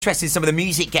Interested in some of the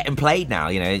music getting played now,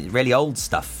 really old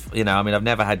stuff. I mean, I've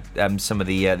never had some of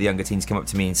the younger teens come up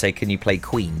to me and say, "Can you play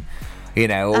Queen?"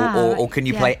 Or can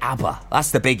you play ABBA? That's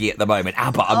the biggie at the moment.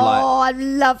 ABBA.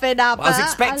 I'm loving ABBA. I was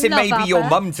expecting maybe ABBA. Your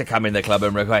mum to come in the club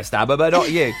and request ABBA, but not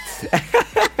you.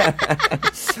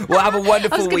 Well, have a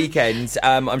wonderful weekend.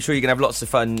 I'm sure you're gonna have lots of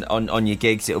fun on your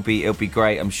gigs. It'll be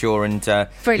great, I'm sure, and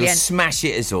brilliant. You'll smash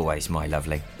it as always, my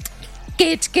lovely.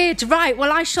 Good. Right,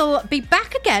 well, I shall be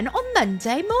back again on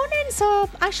Monday morning, so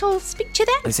I shall speak to you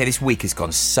then. I say this week has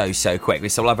gone so quick.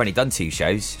 So I've only done 2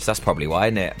 shows, so that's probably why,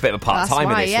 isn't it? A bit of a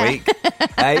part-timer this week.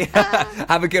 Hey,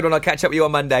 have a good one. I'll catch up with you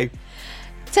on Monday.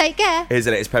 Take care. Here's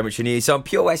the latest Pembrokeshire news on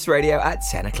Pure West Radio at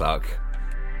 10 o'clock.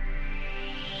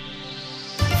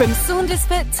 From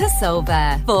Saundersfoot to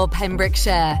Solva for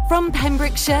Pembrokeshire. From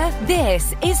Pembrokeshire,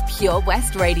 this is Pure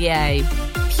West Radio.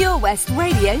 Pure West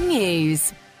Radio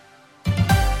News.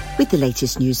 With the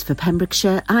latest news for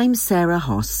Pembrokeshire, I'm Sarah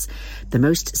Hoss. The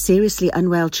most seriously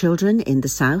unwell children in the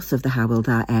south of the Hywel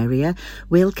Dda area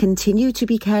will continue to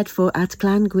be cared for at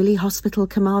Glangwili Hospital,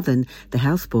 Carmarthen, the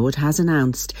Health Board has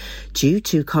announced. Due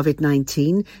to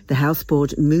COVID-19, the Health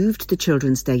Board moved the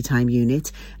Children's Daytime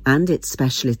Unit and its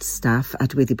specialist staff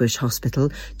at Withybush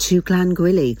Hospital to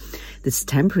Glangwili. This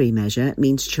temporary measure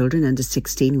means children under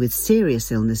 16 with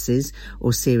serious illnesses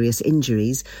or serious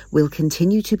injuries will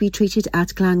continue to be treated at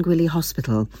Glangwili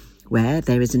Hospital, where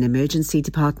there is an emergency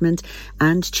department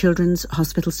and children's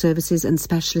hospital services and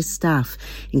specialist staff,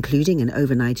 including an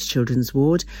overnight children's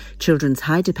ward, children's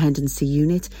high dependency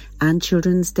unit and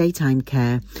children's daytime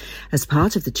care. As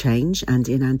part of the change and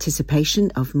in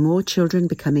anticipation of more children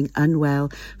becoming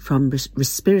unwell from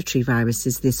respiratory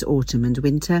viruses this autumn and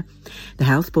winter, the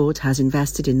Health Board has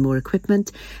invested in more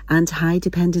equipment and high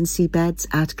dependency beds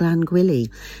at Glangwili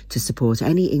to support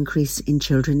any increase in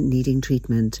children needing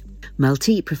treatment.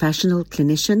 Multi-professional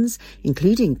clinicians,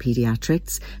 including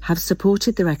paediatrics, have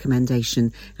supported the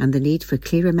recommendation and the need for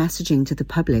clearer messaging to the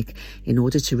public in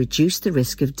order to reduce the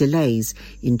risk of delays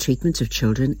in treatment of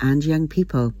children and young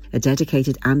people. A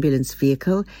dedicated ambulance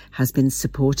vehicle has been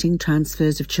supporting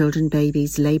transfers of children,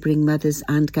 babies, labouring mothers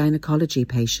and gynaecology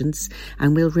patients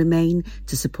and will remain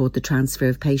to support the transfer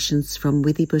of patients from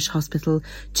Withybush Hospital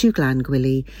to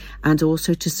Glangwili and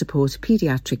also to support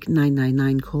paediatric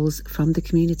 999 calls from the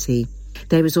community.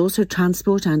 There is also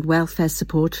transport and welfare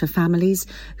support for families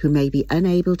who may be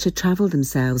unable to travel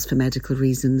themselves for medical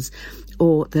reasons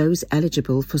or those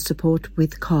eligible for support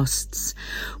with costs.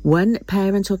 One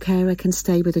parent or carer can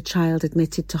stay with a child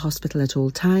admitted to hospital at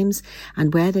all times,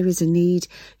 and where there is a need,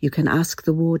 you can ask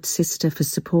the ward sister for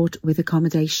support with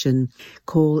accommodation.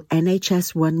 Call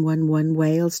NHS 111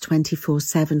 Wales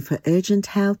 24/7 for urgent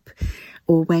help,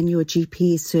 or when your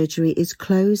GP surgery is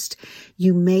closed,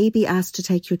 you may be asked to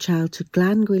take your child to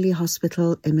Glangwili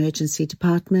Hospital Emergency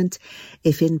Department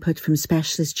if input from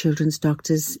specialist children's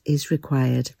doctors is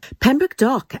required. Pembroke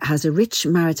Dock has a rich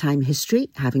maritime history,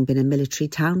 having been a military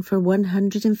town for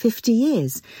 150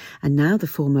 years, and now the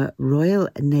former Royal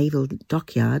Naval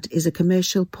Dockyard is a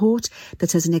commercial port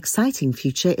that has an exciting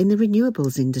future in the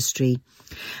renewables industry.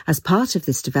 As part of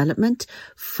this development,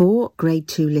 4 Grade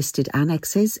 2 listed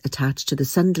annexes attached to the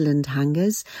Sunderland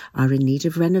hangars are in need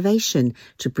of renovation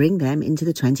to bring them into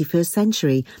the 21st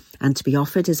century and to be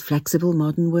offered as flexible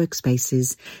modern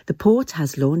workspaces. The port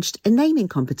has launched a naming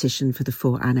competition for the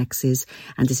 4 annexes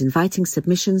and is inviting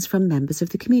submissions from members of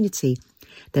the community.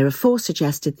 There are 4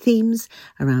 suggested themes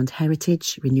around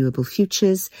heritage, renewable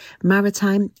futures,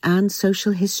 maritime and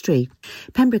social history.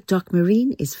 Pembroke Dock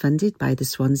Marine is funded by the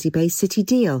Swansea Bay City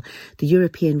Deal, the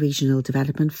European Regional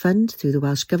Development Fund through the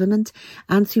Welsh Government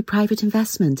and through private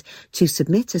investment. To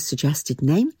submit a suggested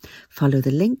name, follow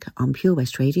the link on Pure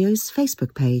West Radio's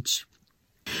Facebook page.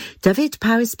 Dyfed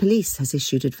Powys Police has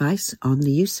issued advice on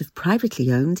the use of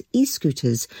privately owned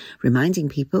e-scooters, reminding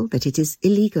people that it is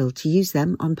illegal to use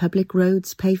them on public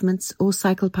roads, pavements or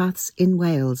cycle paths in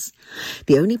Wales.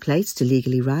 The only place to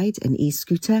legally ride an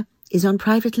e-scooter is on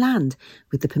private land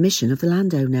with the permission of the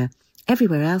landowner.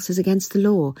 Everywhere else is against the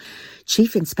law.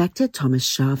 Chief Inspector Thomas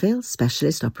Charville,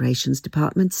 Specialist Operations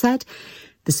Department, said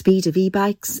the speed of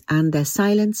e-bikes and their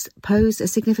silence pose a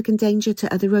significant danger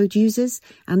to other road users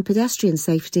and pedestrian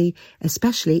safety,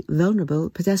 especially vulnerable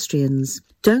pedestrians.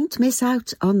 Don't miss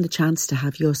out on the chance to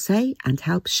have your say and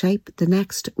help shape the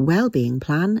next wellbeing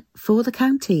plan for the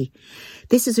county.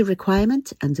 This is a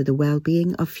requirement under the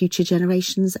Wellbeing of Future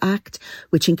Generations Act,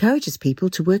 which encourages people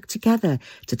to work together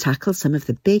to tackle some of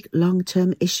the big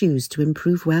long-term issues to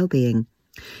improve wellbeing.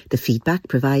 The feedback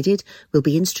provided will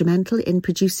be instrumental in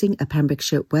producing a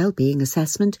Pembrokeshire Wellbeing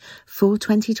Assessment for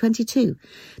 2022.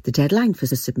 The deadline for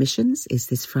the submissions is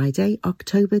this Friday,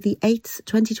 October the 8th,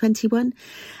 2021,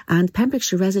 and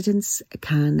Pembrokeshire residents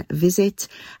can visit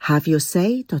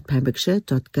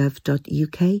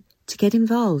haveyoursay.pembrokeshire.gov.uk to get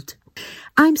involved.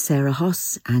 I'm Sarah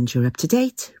Hoss, and you're up to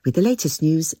date with the latest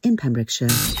news in Pembrokeshire.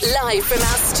 Live from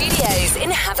our studios in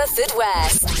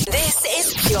Haverfordwest, this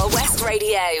is Pure West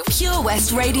Radio. Pure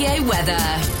West Radio weather.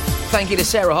 Thank you to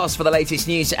Sarah Hoss for the latest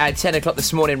news at 10 o'clock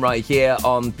this morning right here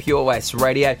on Pure West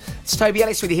Radio. It's Toby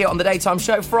Ellis with you here on the Daytime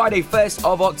Show, Friday, 1st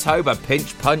of October.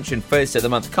 Pinch, punch and first of the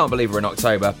month. Can't believe we're in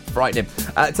October. Frightening.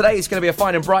 Today is going to be a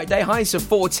fine and bright day. Highs of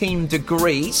 14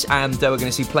 degrees, and we're going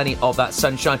to see plenty of that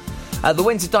sunshine. The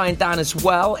winds are dying down as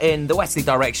well in the westerly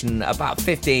direction, about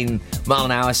 15 mile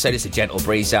an hour, so just a gentle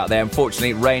breeze out there.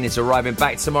 Unfortunately, rain is arriving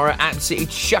back tomorrow, absolutely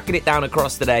chucking it down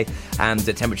across the day, and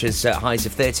the temperatures highs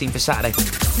of 13 for Saturday.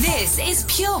 This is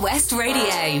Pure West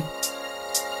Radio.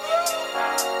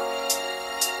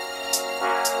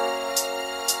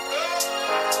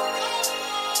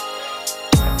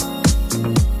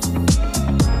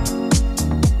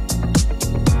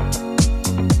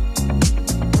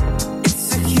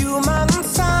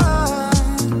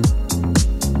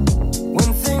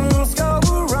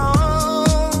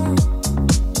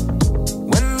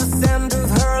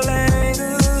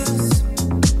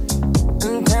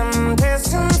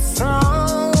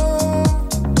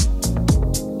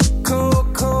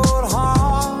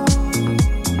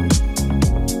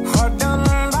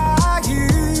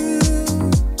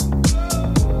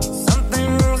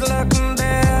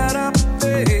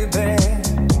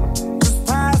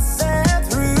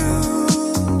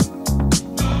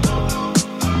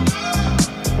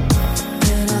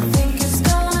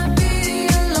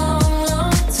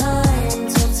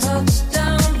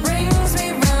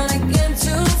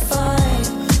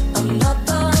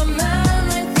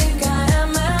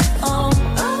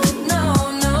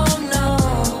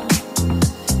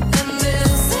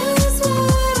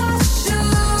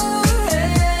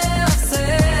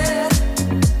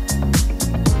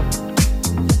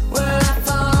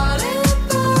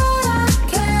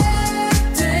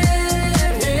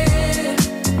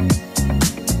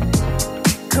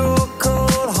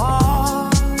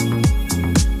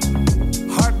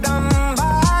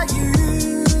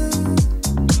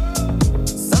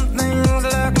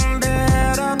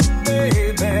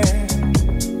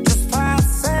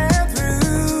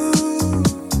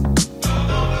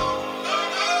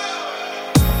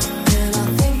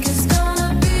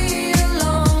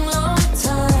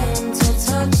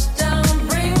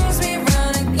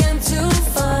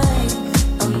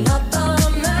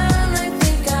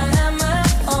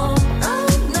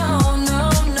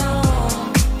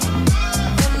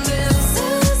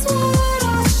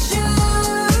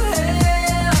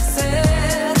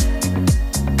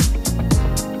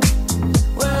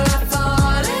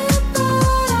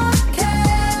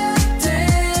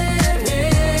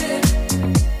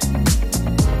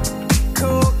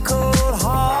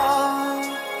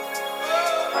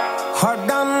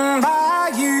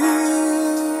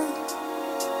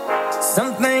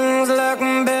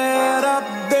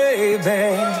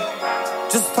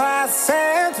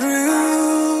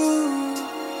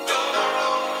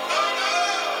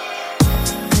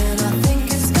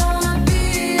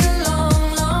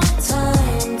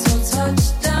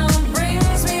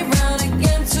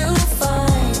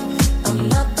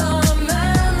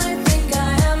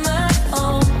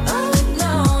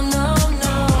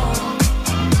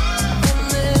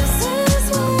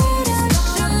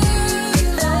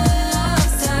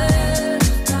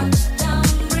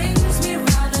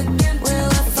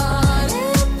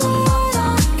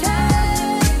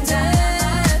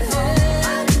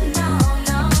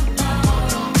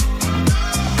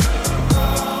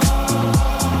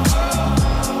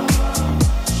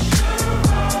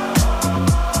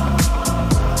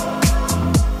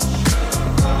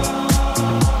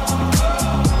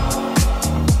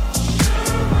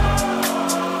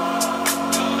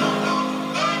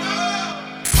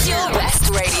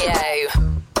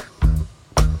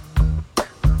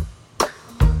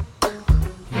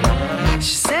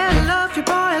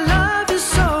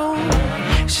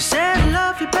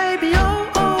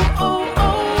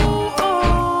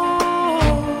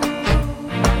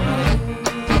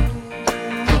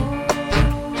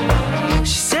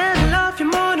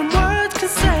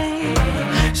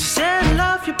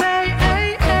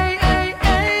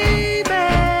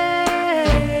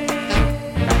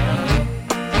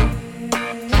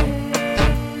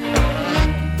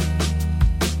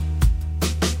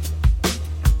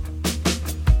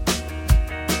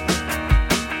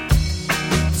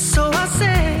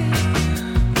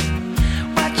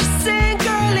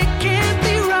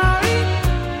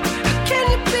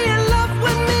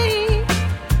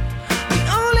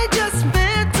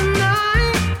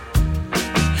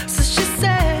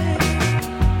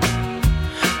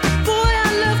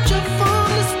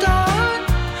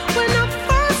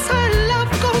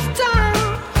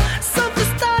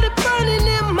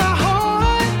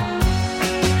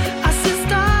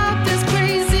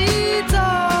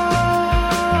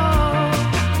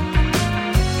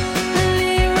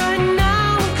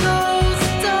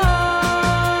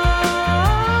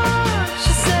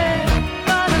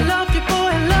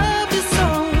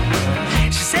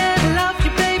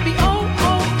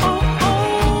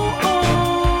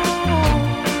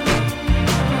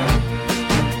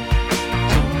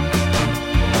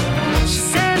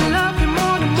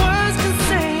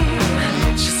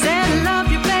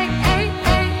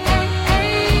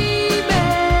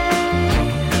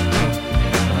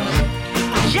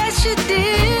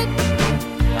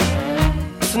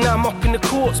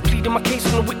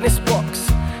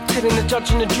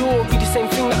 judge and the jury, the same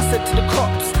thing that I said to the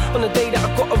cops on the day that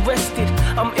I got arrested.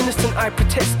 I'm innocent, I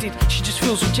protested. She just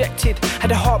feels rejected.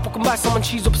 Had her heart broken by someone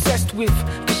she's obsessed with.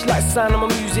 Cause she likes the sound of my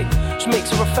music. She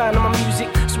makes her a fan of my music.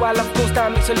 That's why love goes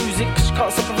down, makes her lose it. Cause she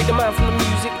can't separate the man from the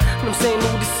music. And I'm saying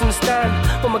all this in the stand.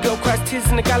 When my girl cries tears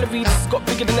in the gallery, this has got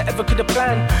bigger than I ever could have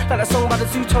planned. Like that song by the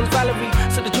Zootons, Valerie.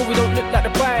 Said the jewelry don't look like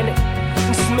they're buying it.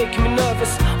 And this is making me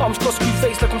nervous. Arms crossed, screw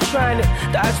face like I'm trying it.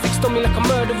 The eyes fixed on me like a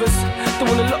murderer's. They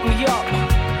wanna lock me up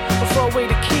and throw away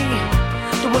the key.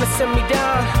 They wanna send me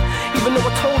down, even though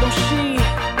I told them she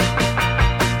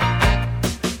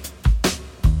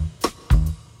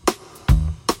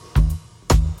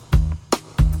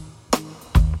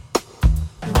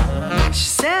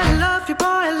said, I love you, boy,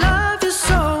 I love you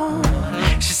so.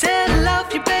 She said, I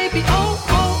love you, baby, oh,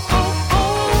 oh,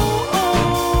 oh,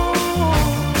 oh, oh.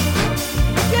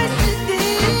 Yes, she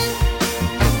did.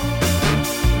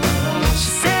 She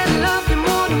said, I love you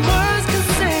more than words can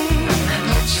say.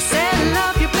 She said, I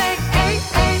love you, baby, hey,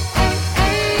 hey, hey,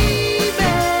 hey,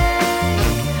 babe.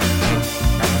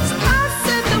 So I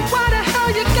said, then why the hell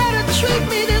you gotta treat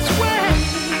me this way?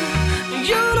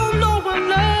 You don't know what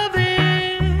love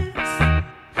is.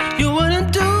 You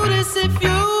wouldn't do this if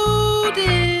you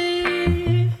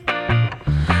did.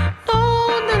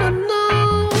 No, no, no,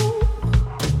 no.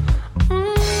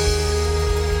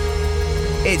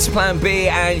 It's Plan B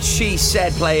and She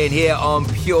Said playing here on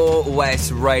Pure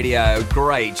West Radio.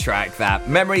 Great track that.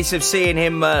 Memories of seeing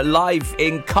him live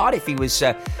in Cardiff. He was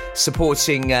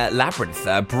supporting Labyrinth.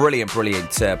 Brilliant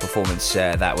performance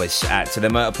that was to the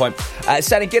Motorpoint.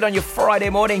 Sounding good on your Friday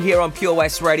morning here on Pure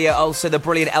West Radio. Also the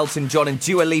brilliant Elton John and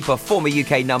Dua Lipa, former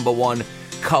UK #1,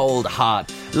 Cold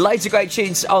Heart. Loads of great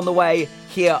tunes on the way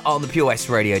here on the Pure West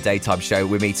Radio Daytime Show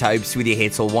with me, Tobes, with you here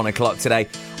till 1 o'clock today.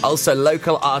 Also,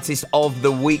 local artist of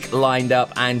the week lined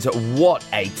up, and what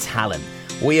a talent.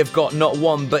 We have got not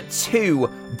one but two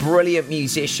brilliant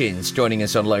musicians joining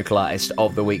us on Local Artist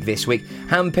of the Week this week,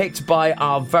 handpicked by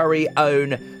our very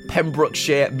own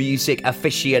Pembrokeshire music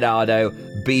aficionado,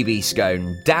 BB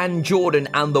Scone. Dan Jordan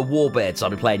and the Warbirds,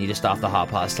 I'll be playing you just after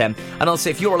 10:30. And also,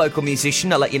 if you're a local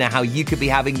musician, I'll let you know how you could be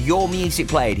having your music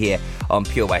played here on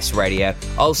Pure West Radio.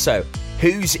 Also,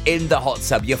 who's in the hot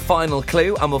tub? Your final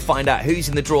clue, and we'll find out who's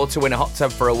in the draw to win a hot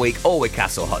tub for a week, or with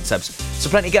Castle Hot Tubs. So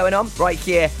plenty going on right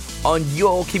here on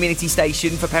your community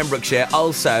station for Pembrokeshire.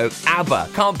 Also, ABBA.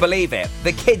 Can't believe it.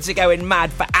 The kids are going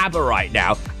mad for ABBA right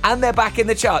now, and they're back in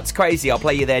the charts. Crazy. I'll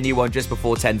play you their new one just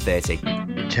before 10:30.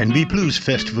 Tenby Blues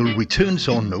Festival returns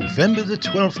on November the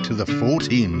 12th to the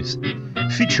 14th,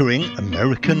 featuring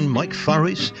American Mike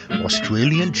Farris,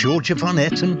 Australian Georgia Van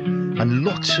Etten, and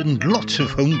lots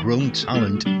of homegrown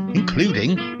talent,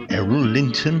 including Errol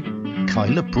Linton,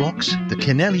 Kyla Brox, the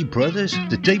Kennelly Brothers,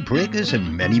 the Daybreakers,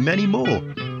 and many, many more.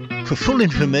 For full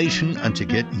information and to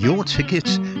get your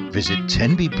tickets, visit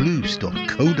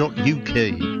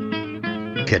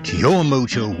tenbyblues.co.uk. Get your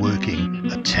mojo working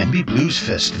at Tenby Blues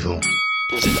Festival.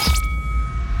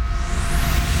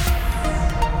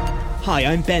 Hi,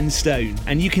 I'm Ben Stone,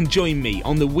 and you can join me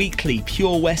on the weekly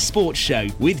Pure West Sports Show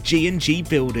with G&G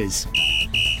Builders.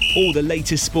 All the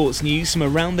latest sports news from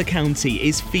around the county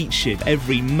is featured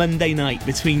every Monday night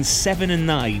between 7 and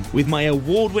 9 with my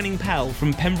award-winning pal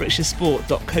from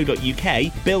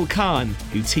pembrokeshiresport.co.uk, Bill Kahn,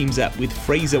 who teams up with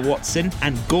Fraser Watson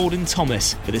and Gordon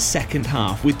Thomas for the second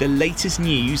half with the latest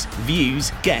news,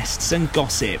 views, guests and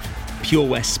gossip. Pure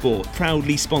West Sport,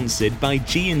 proudly sponsored by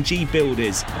G&G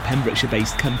Builders, a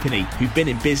Pembrokeshire-based company who've been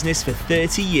in business for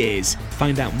 30 years.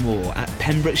 Find out more at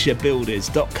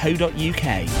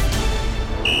pembrokeshirebuilders.co.uk.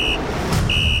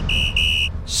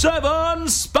 7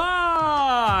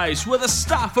 Spice, where the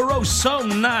staff are oh so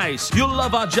nice. You'll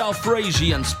love our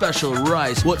jalfrezi and special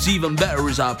rice. What's even better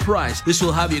is our price. This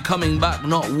will have you coming back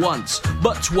not once,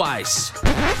 but twice.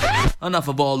 Enough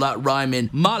of all that rhyming.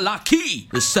 Malaki!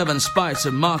 The 7 Spice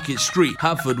of Market Street,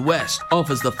 Haverfordwest,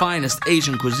 offers the finest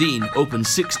Asian cuisine, open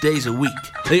 6 days a week.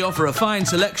 They offer a fine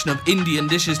selection of Indian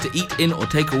dishes to eat in or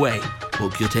take away.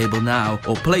 Book your table now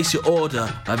or place your order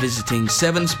by visiting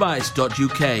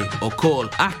 7spice.uk or call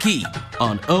Aki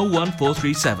on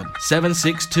 01437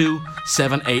 762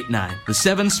 789. The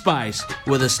 7 Spice,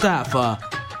 where the staff are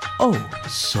oh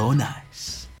so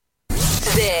nice.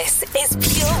 This is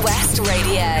Pure West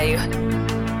Radio.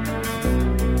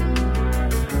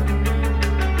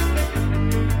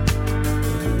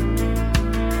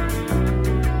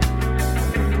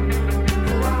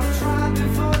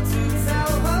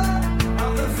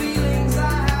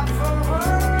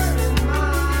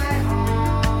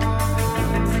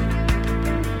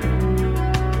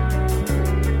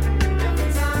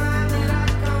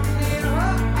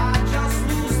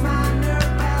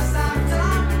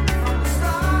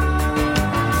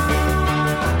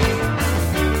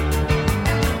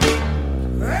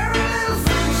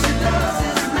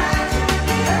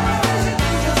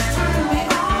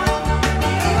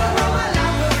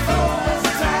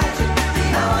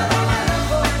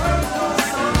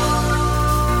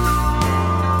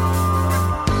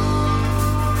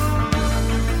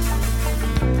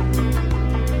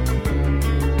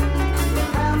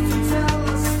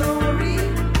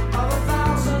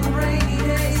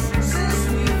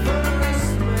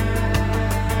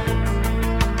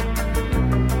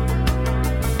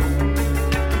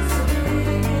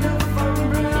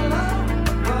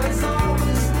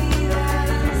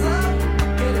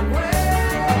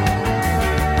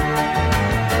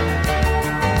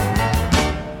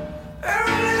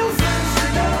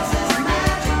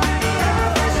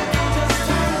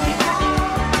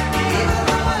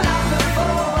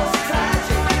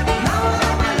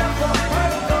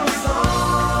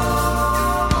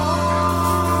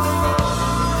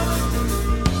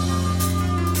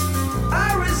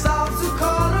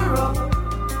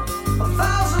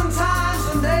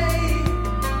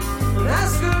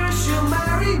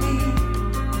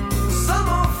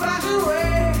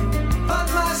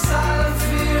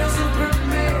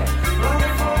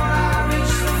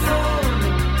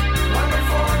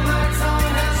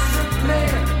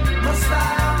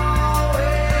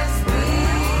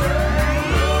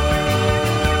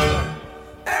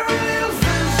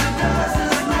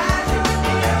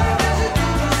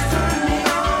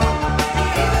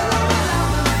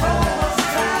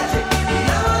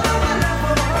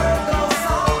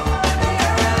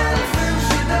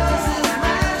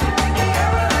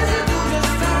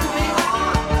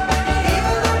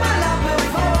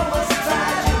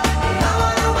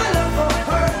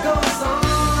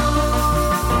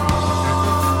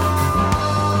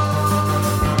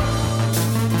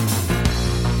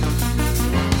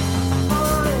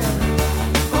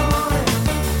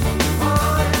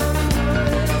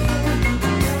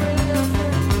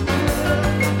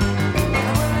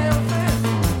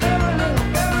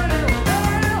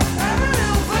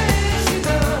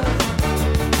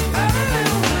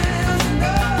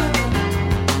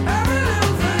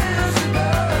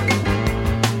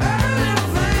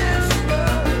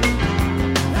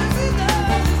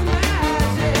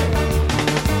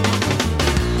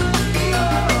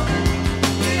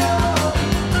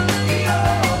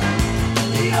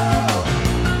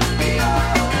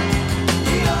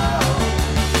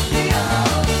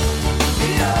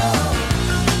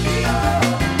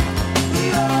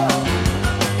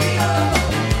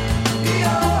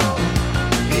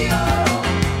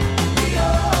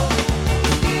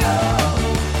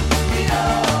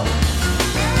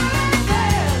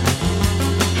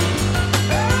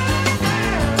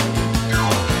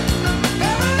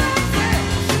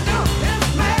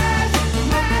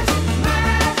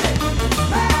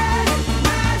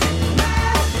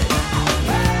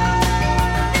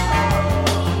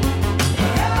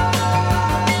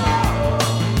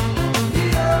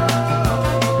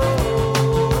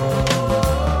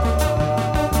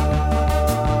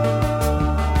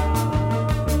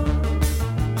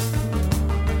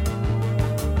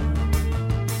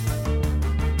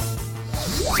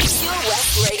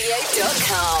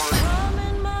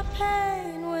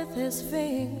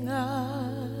 fingers,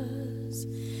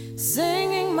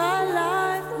 singing my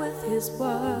life with his words,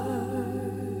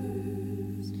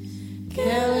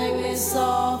 killing me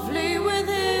softly with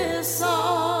his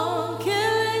song,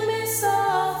 killing me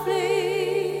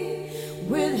softly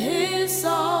with his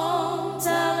song,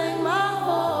 telling my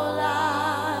whole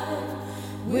life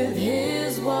with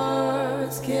his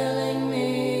words, killing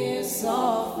me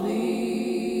softly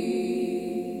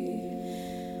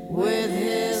with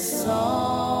his song.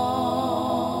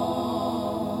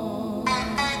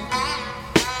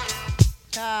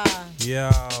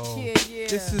 Yo,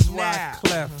 this is why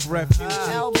Clef Refugee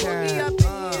Camp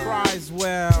cries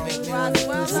well.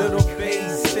 Little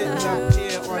bass sitting up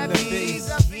here on the bass.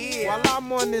 While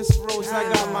I'm on this road, I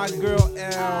got my girl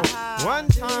L. One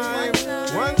time.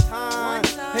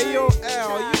 Hey yo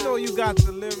L, you know you got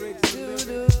the lyrics.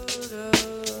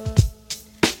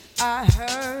 I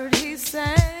heard he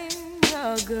sang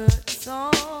a good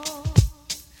song.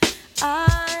 I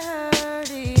heard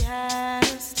he had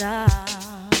a style.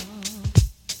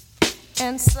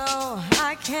 And so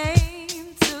I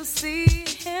came to see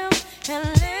him and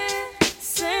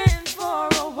listen for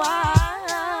a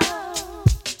while.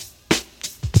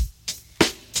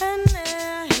 And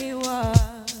there he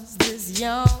was, this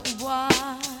young boy,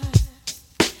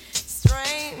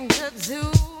 stranger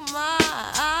to my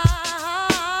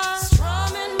eyes,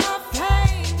 strumming my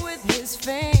pain with his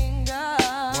fingers,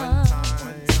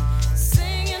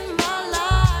 singing my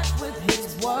life with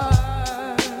his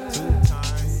words,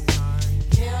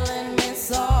 killing me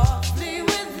softly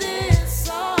with this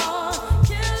song,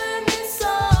 killing me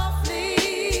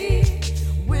softly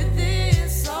with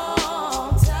this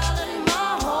song, telling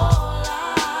my whole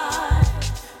life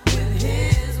with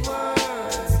his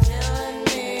words, killing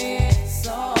me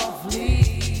softly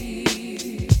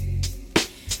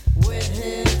with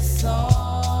his song.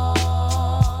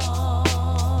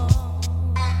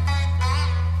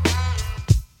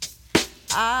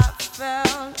 I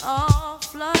felt all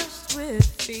flushed with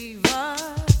fever,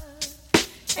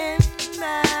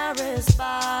 embarrassed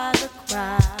by the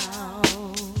crowd.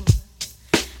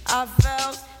 I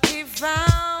felt he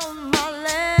found my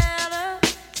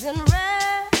letters and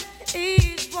read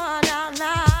each one out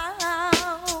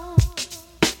loud.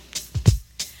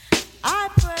 I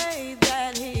prayed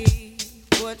that he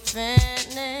would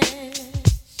finish,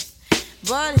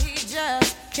 but he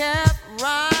just kept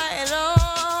right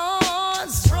on,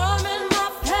 strumming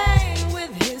my pain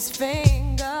with his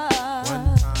fingers,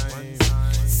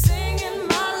 singing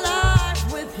my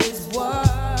life with his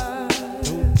words,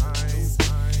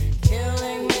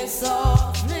 killing me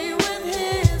softly with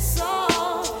his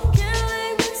song,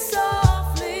 killing me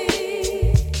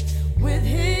softly with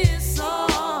his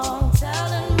song,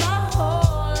 telling my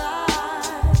whole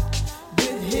life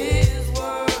with his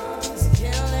words,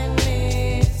 killing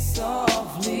me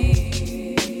softly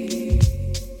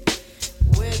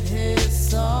with his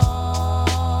song.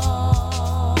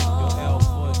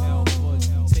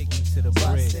 Take me to the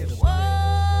bridge.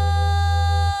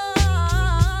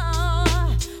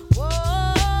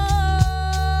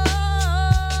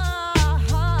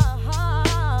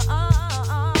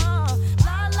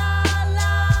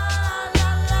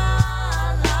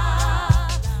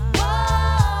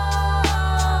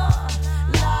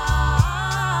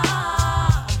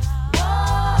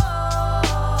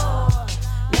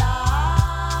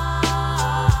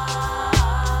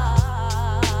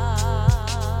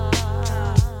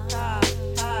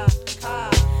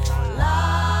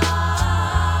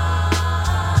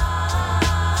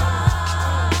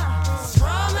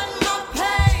 Strumming my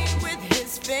pain with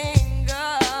his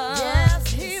fingers. Yes,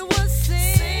 he was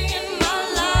singing my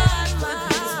life with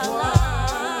his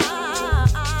words,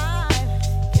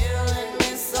 killing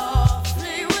me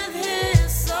softly with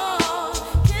his song,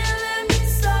 killing me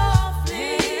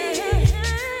softly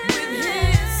with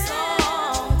his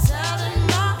song, telling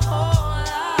my whole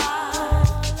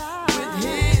life with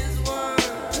his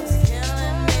words,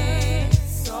 killing me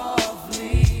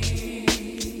softly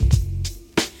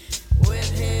with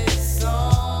his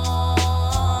song.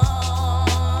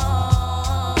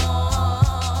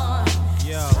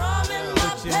 Yo,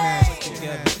 put your hands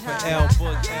together for L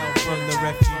Book L from the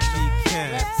refugee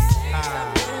camp.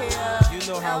 You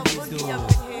know how we do.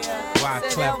 Why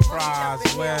Clef cries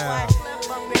well.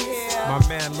 My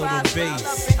man Little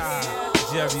Bass.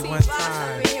 Jerry one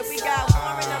time.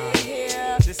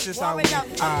 This is how we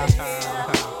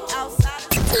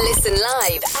Listen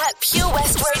live at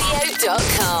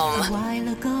purewestradio.com. A while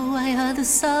ago I heard the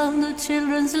sound of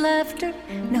children's laughter.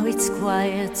 Now it's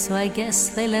quiet, so I guess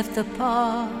they left the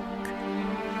park.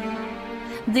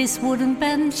 This wooden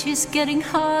bench is getting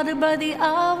harder by the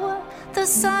hour. The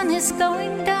sun is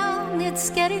going down when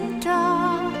it's getting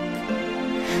dark,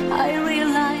 I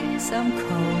realize I'm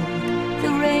cold. The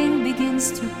rain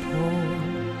begins to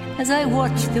pour as I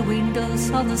watch the windows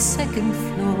on the second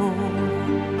floor.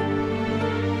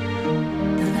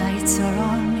 The lights are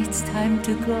on, it's time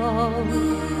to go.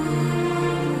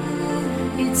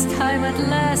 It's time at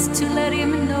last to let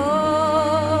him know.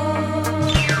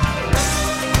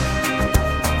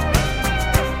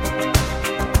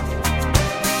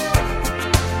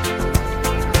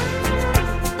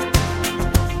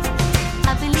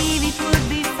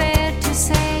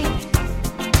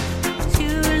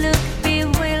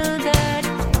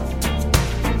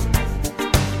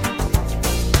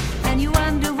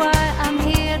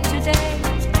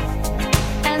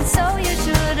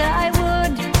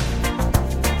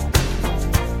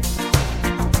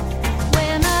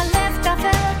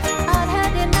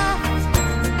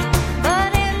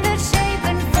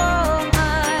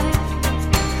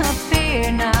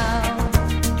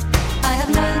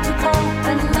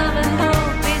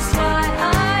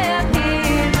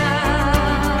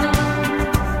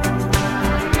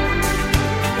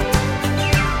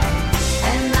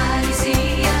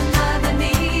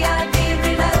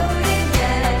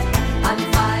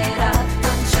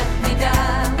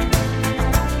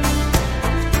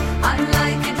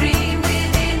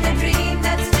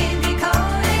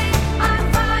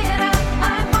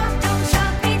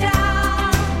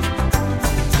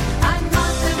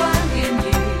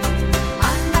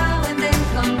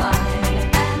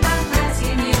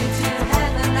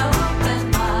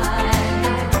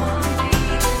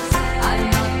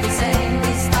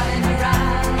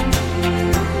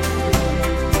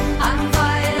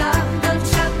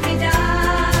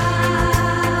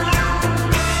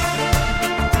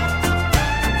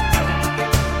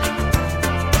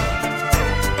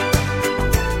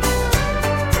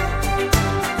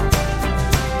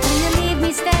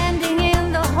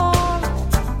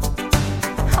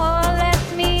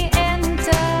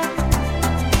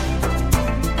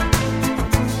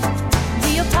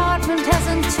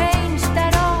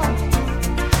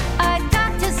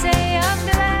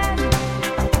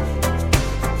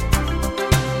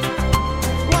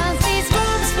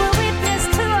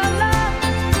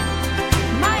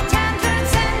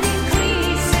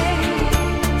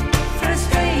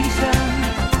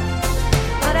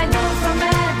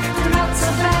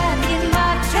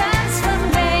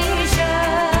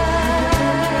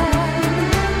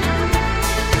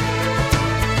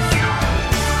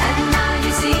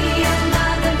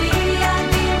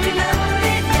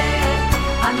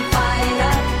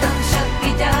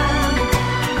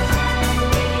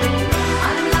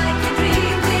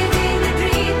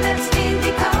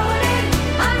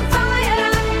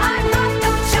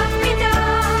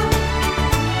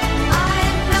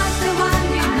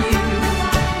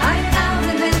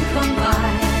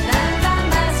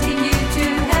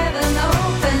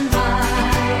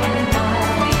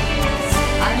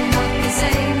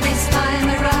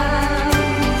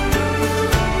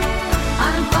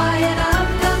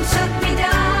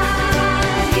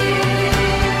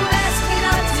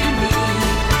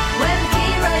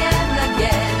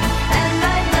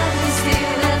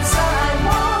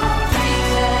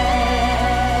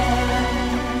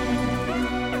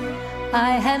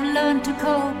 I have learned to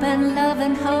cope, and love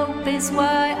and hope is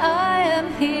why I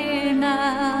am here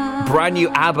now. Brand new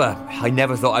ABBA. I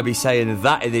never thought I'd be saying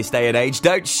that in this day and age.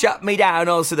 Don't Shut Me Down.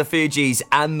 Also the Fugees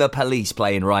and the Police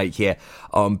playing right here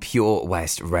on Pure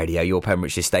West Radio, your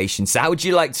Pembrokeshire station. So how would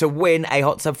you like to win a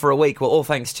hot tub for a week? Well, all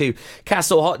thanks to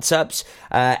Castle Hot Tubs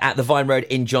at the Vine Road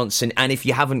in Johnson. And if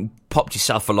you haven't popped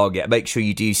yourself a log yet, make sure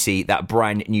you do see that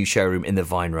brand new showroom in the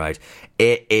Vine Road.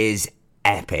 It is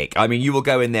epic. I mean, you will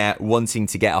go in there wanting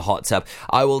to get a hot tub.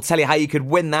 I will tell you how you could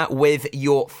win that with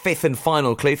your fifth and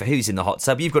final clue for who's in the hot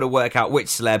tub. You've got to work out which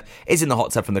celeb is in the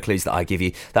hot tub from the clues that I give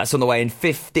you. That's on the way in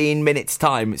 15 minutes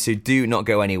time, so do not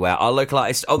go anywhere. Our local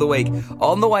artist of the week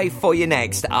on the way for you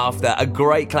next after a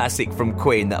great classic from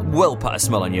Queen that will put a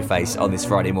smile on your face on this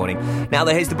Friday morning. Now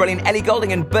here's the brilliant Ellie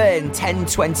Goulding and Burn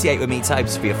 10:28 with me,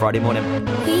 Tobes, for your Friday morning.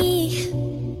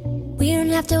 We don't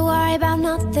have to worry about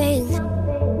nothing.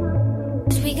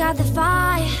 We got the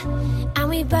fire, and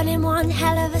we burning one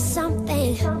hell of a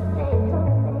something.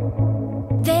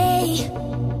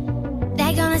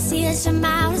 They're gonna see us from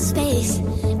outer space,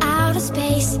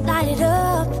 light it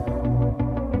up,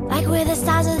 like we're the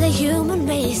stars of the human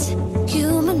race.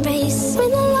 When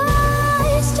the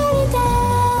lights turn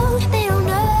down, they don't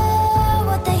know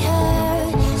what they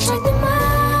heard. Strike the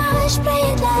march, play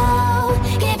it loud,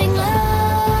 giving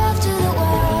love to the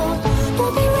world.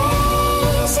 We'll be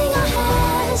raising our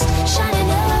hands, shining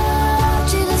up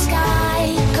to the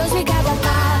sky, 'cause we got the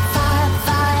fire,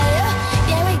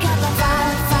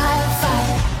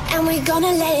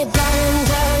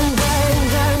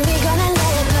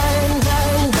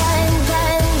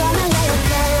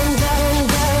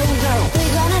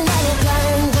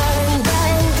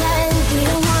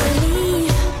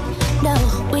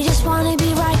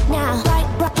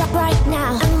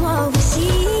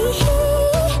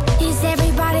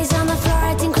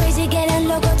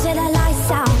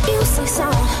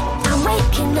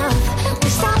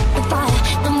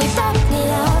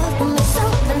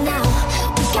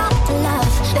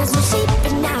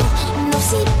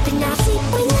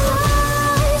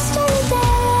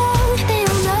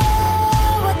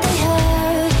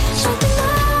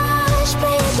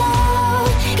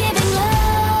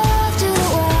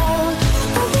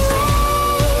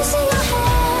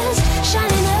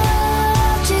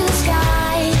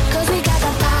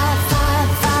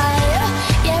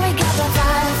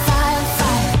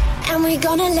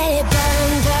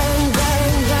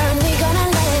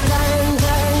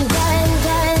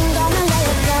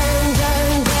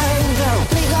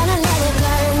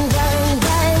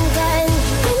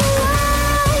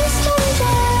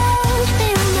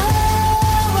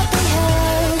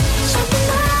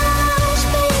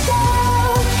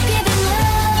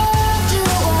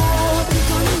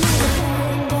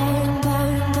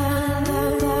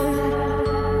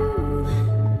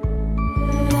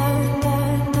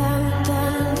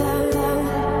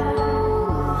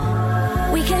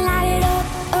 can light it up,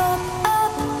 up,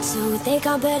 up, so they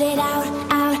can't put it out,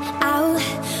 out, out.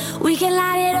 We can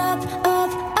light it up,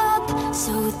 up, up,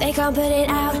 so they can't put it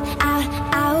out, out,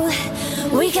 out.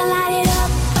 We can light it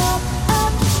up, up,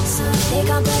 up, so they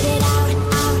can't put it out,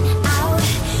 out, out.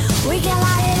 We can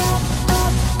light it up,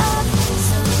 up, up,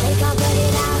 so they can't put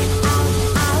it out, out,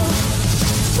 out.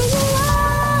 When the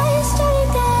lights turn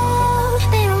down,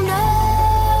 they don't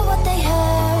know what they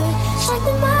heard. Strike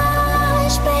the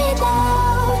march, play it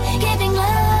loud, giving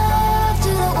love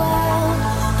to the world.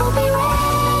 We'll be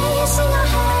raising our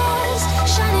hands,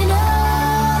 shining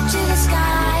up to the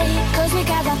sky. 'Cause we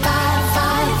got the fire,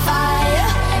 fire, fire.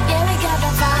 Yeah, we got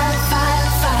the fire, fire,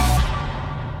 fire.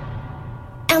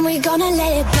 And we're gonna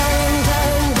let it burn,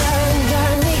 burn, burn,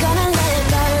 burn. We're gonna let it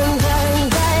burn, burn,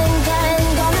 burn, burn.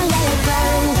 Gonna let it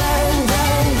burn, burn,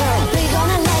 burn, burn. We're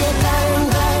gonna let it burn,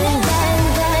 burn, burn,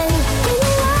 burn. When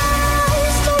the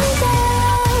lights turn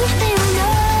down, they don't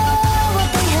know what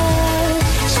they heard.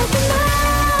 Strike the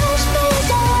march, play it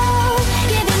down,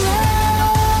 giving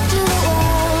love to the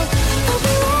world. We'll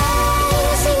be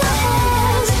raising our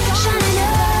hands, shining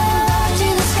up to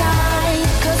the sky.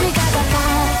 'Cause we got the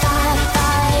fire, fire,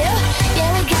 fire. Yeah,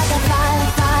 we got the fire,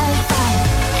 fire, fire.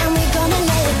 And we're gonna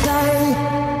let it burn.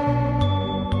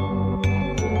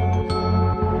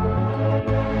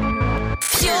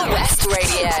 Pure West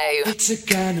Radio. It's a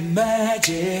kind of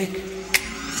magic.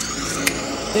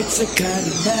 It's a kind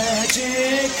of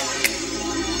magic.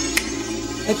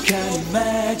 A kind of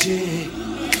magic.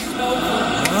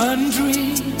 One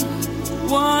dream,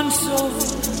 one soul,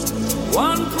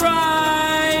 one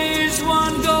prize,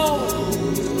 one goal,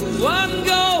 one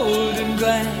golden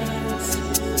glance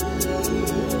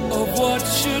of what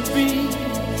should be.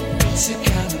 It's a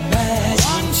kind of magic.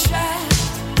 One shaft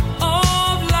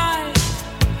of light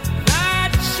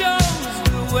that shows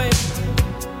the way.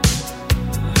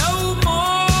 No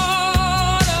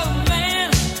mortal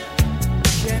man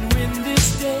can win this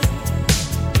day.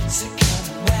 It's a kind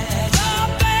of magic. The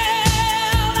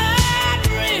bell that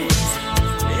rings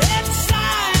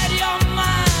inside your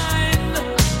mind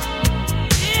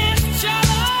is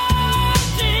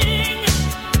challenging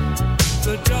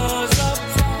the doors of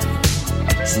time.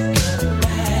 It's a kind of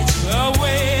magic. The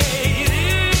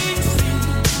waiting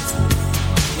seems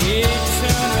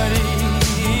eternity.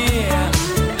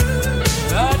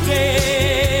 The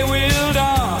day will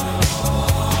dawn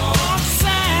on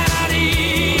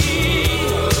Saturday.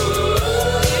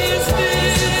 Is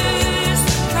this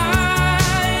the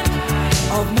kind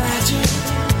of magic?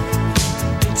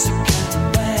 It's a kind of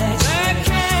magic. There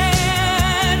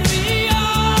can be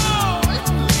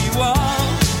only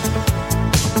one.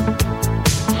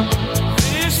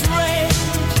 This race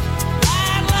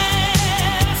that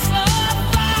lasts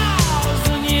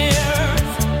 1,000 years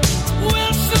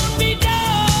will soon be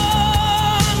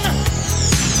done.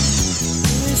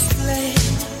 This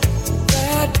flame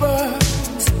that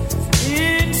burns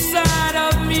inside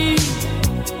of me,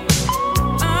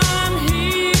 I'm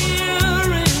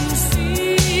hearing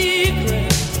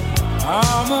secret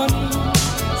harmony.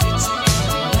 It's a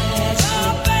magic. The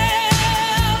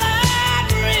bell that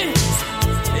rings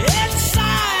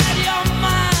inside your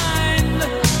mind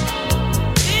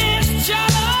is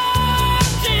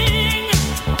challenging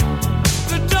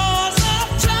the doors of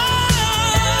time.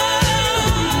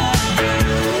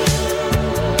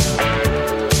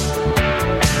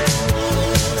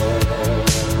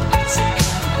 It's a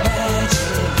kind of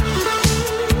magic.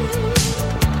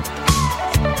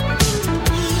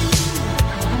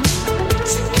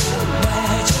 It's a kind of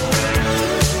magic.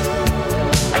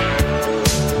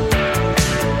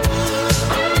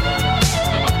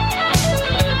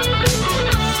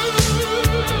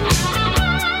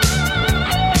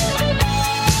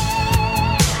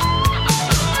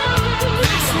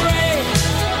 This race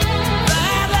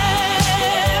that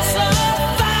lasts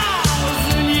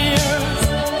 1,000 years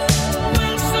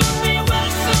will soon be,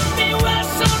 will soon be, will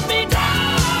soon be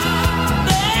done.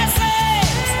 This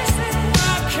is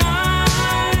a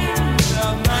kind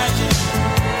of magic.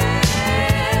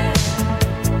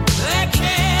 There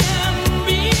can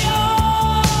be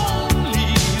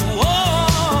only one.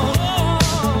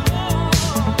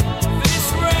 This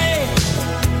race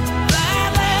that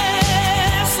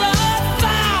lasts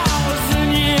 1,000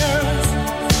 years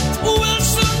will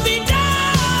soon be done.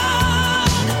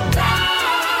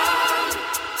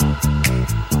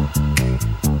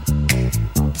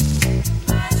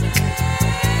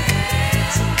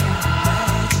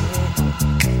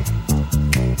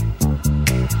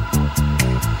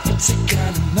 It's a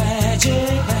kind of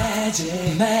magic,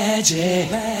 magic,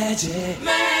 magic, magic,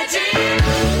 magic.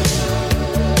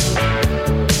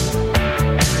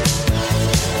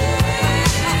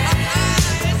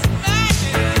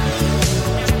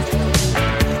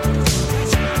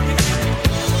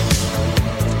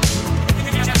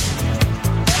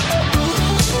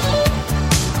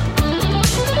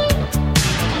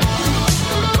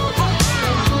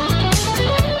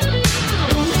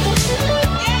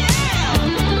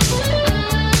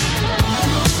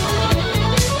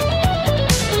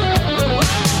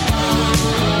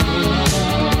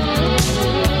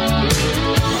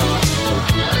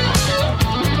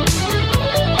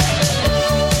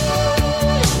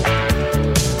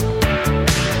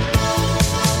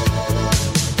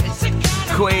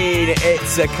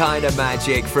 It's a Kind of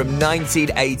Magic from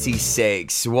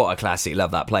 1986. What a classic.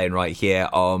 Love that playing right here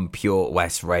on Pure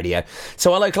West Radio.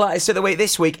 So our local artist of the week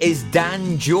this week is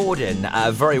Dan Jordan,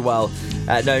 very well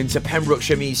known to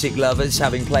Pembrokeshire music lovers,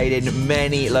 having played in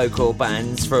many local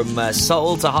bands from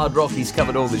soul to hard rock. He's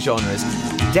covered all the genres.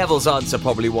 Devil's Answer,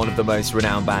 probably one of the most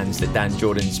renowned bands that Dan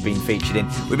Jordan's been featured in.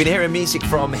 We've been hearing music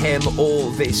from him all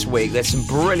this week. There's some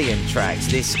brilliant tracks.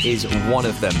 This is one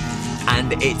of them,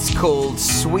 and it's called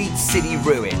Sweet City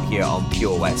Ruin here on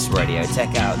Pure West Radio.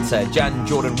 Check out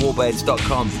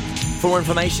janjordanwarbirds.com for more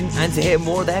information and to hear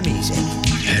more of their music.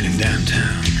 Heading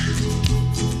downtown,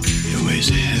 your ways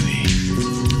are heavy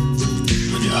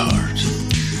on your heart.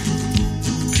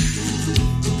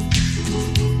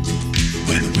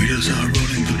 When the wheels are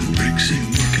rolling, but the brakes ain't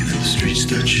working, and the streets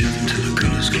start shifting till the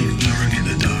colors keep blurring in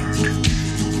the dark.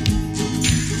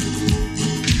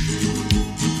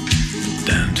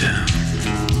 Downtown,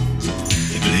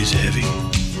 it plays heavy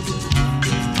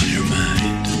on your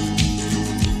mind,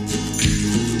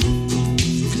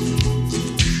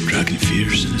 dragging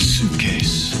fears in a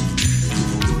suitcase,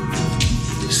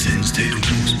 sins taken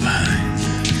close behind,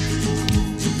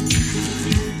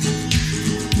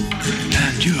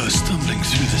 and you are stumbling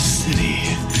through the city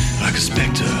like a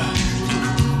spectre,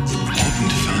 hoping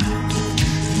to find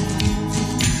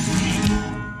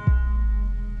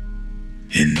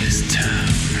in this town.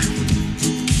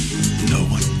 No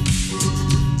one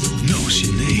knows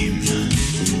your name,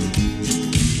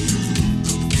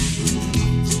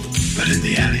 but in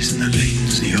the alleys and the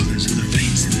lanes, the organs and the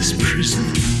veins in this prison,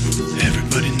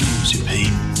 everybody knows your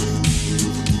pain.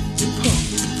 Oh.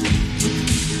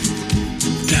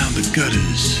 Down the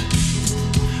gutters,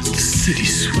 the city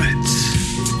sweats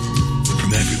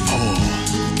from every pore.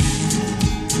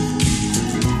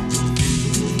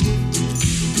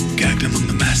 Gagged among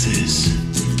the masses,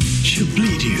 she'll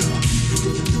bleed you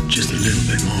just a little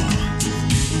bit more.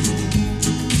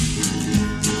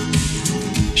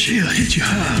 She'll hit you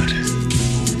hard,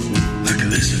 like a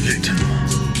lesser victim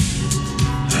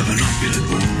of an opulent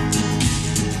war.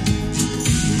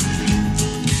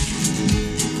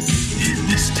 In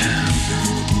this town,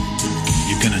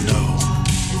 you're gonna know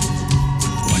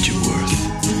what you're worth.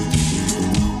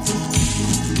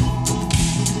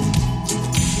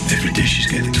 Every day she's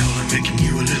getting taller, making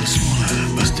you a little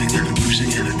smaller, busting and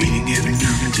bruising and beating every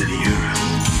nerve into the earth.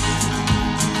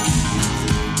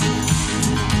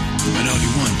 But all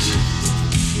you want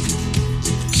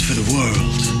is for the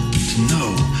world to know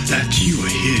that you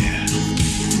are here.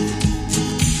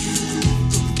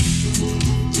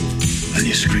 And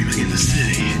you're screaming in the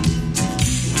city,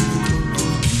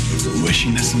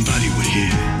 wishing that somebody would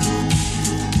hear.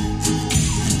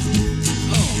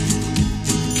 Oh,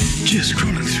 just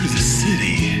crawling through the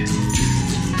city,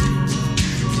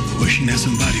 wishing that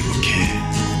somebody would care.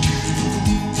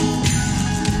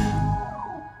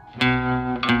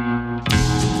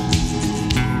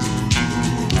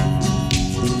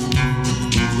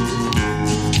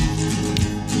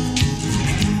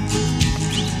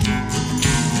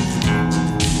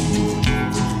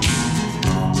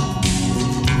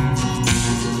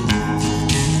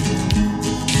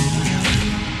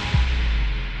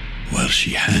 Well,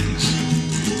 she hangs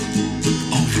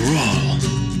over all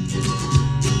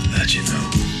that you know,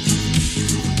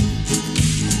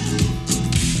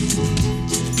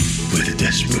 with a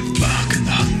desperate bark and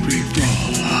the hungry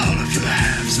brawl, a holler for the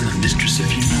haves and a mistress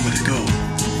if you know where to go.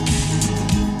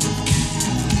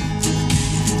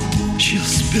 She'll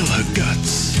spill her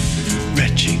guts,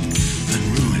 retching and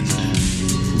ruined,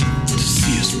 to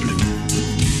see us blue.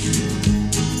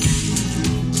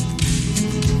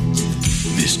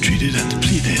 Mistreated and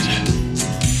depleted,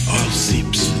 oil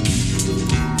seeps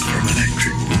from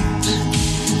electric booms.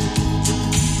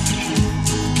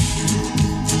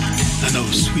 And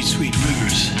those sweet, sweet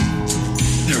rivers,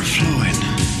 they're flowing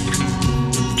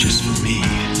just for me.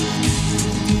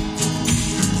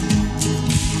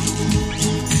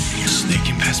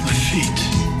 Snaking past my feet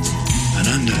and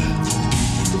under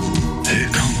her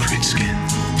concrete skin.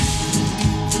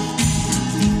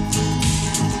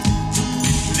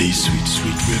 These sweet,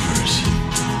 sweet rivers,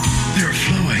 they're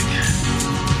flowing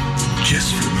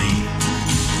just for me.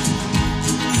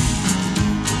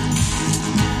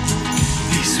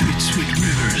 These sweet, sweet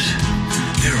rivers,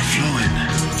 they're flowing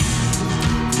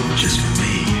just for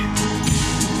me.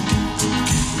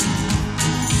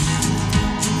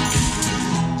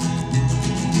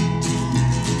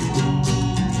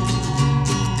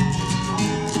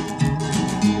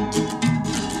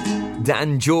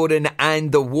 Dan Jordan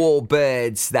and the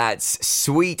Warbirds. That's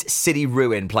Sweet City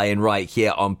Ruin playing right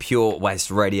here on Pure West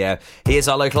Radio. He is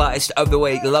our local artist of the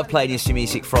week. Love playing some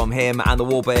music from him and the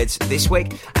Warbirds this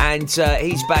week. And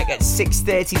he's back at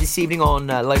 6:30 this evening on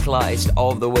Local Artist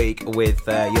of the Week with,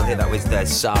 you'll hear that with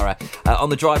Sarah on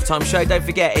the Drive Time Show. Don't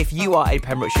forget, if you are a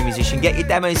Pembrokeshire musician, get your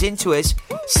demos into us.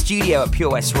 Studio at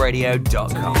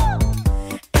purewestradio.com.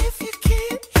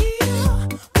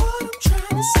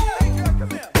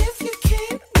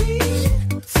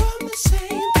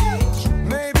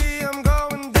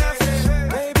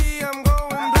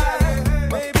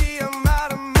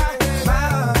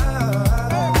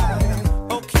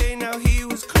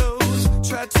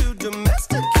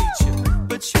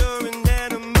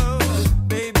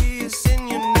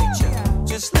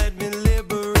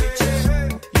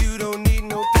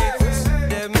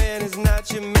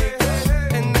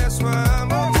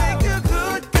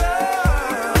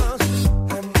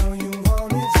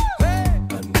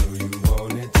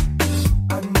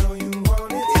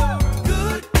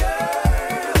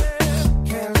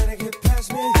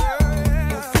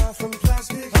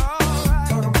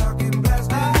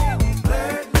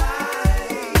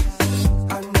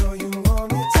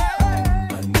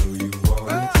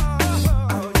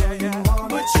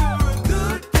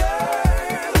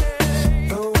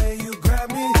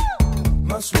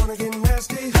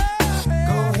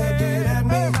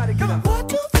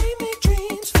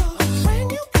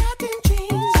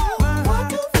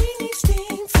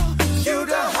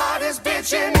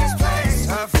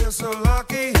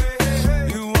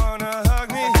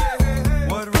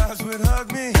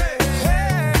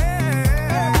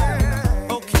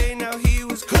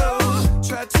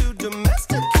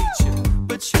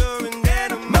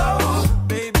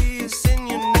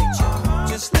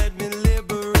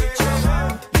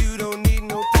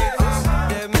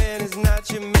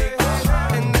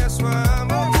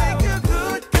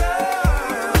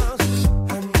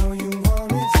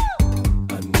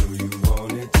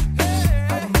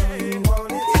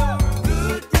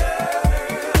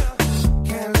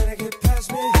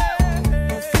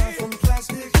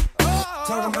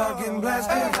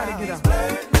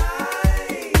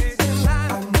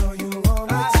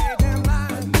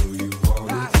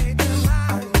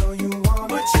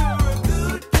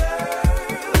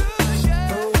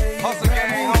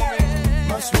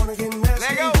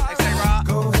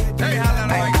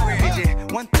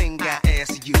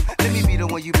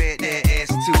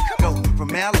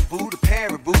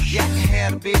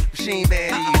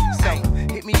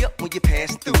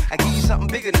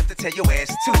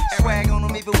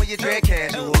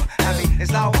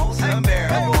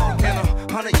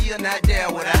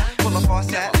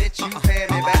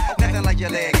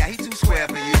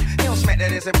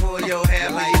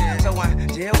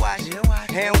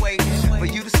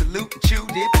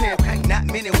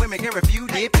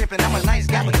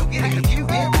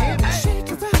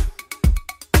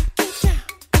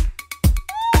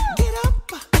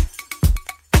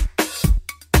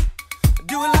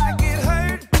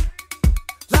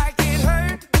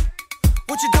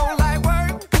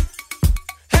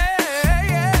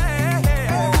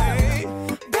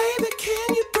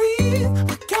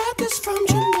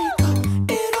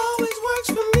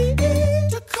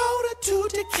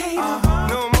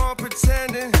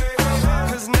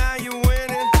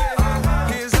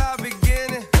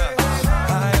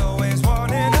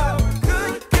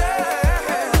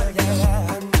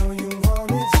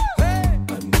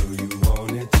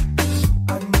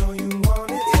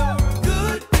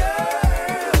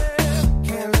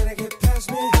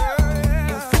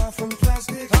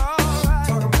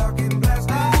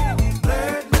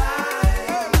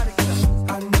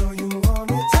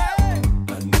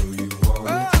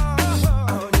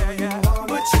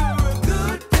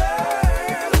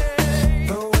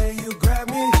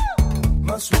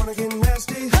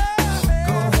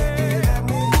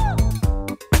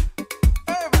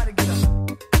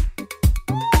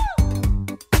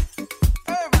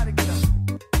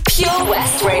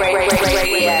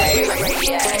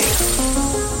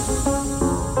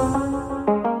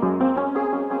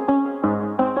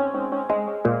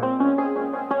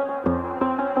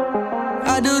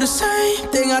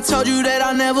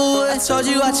 Told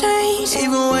you I changed,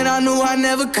 even when I knew I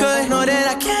never could. Know that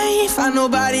I can't find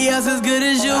nobody else as good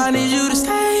as you. I need you to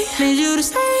stay, need you to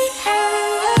stay.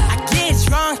 I get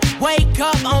drunk, wake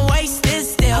up, I'm wasted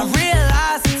still. I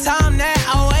realize the time that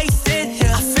I wasted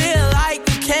here. I feel like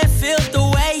you can't feel the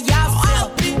way I feel.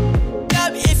 I'll be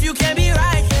up if you can't be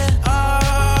right here.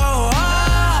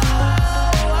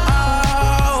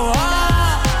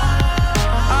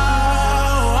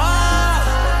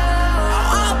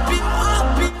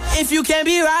 If you can't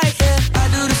be right, yeah. I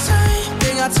do the same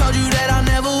thing I told you that I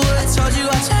never would. I told you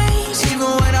I changed,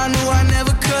 even when I knew I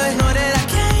never could. Know that I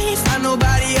can't find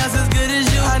nobody else as good as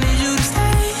you. I need you to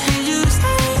stay, need you to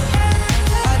stay.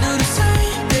 I do the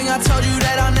same thing I told you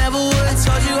that I never would. I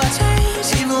told you I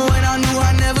changed, even when I knew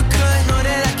I never could. Know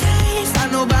that I can't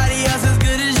find nobody else as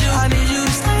good as you. I need you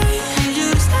to stay, need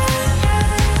you to stay.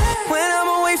 When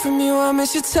I'm away from you, I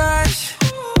miss your touch.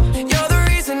 You're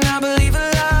the reason I believe in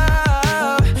love.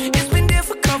 It's been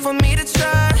difficult for me to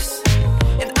trust,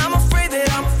 and I'm afraid that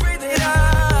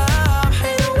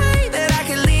ain't no way that I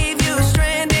can leave you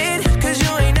stranded. Cause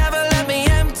you ain't never left me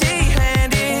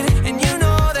empty-handed, and you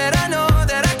know that I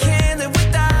can't live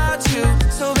without you.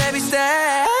 So baby,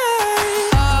 stay.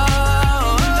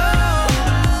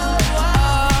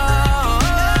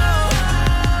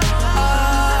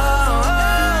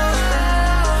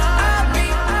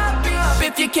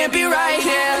 If you can't be right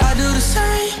here, I do the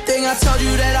same thing I told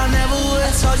you that I never would.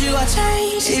 I told you I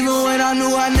changed, even when I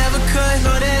knew I never could.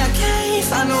 Know that I can't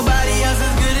find nobody else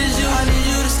as good as you. I need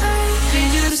you to stay, need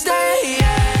you to stay, yeah.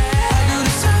 I do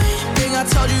the same thing I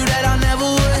told you that I never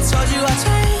would. I told you I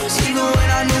changed, even when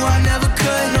I knew I never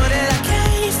could. Know that I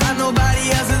can't find nobody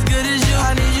else as good as you.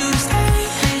 I need you to stay,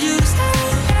 need you to stay.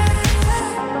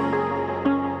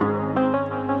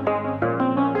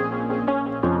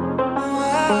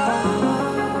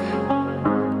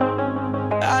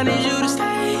 I need you to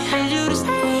stay, need you to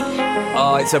stay.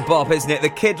 Oh, it's a bop, isn't it? The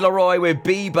Kid Laroi with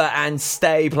Bieber and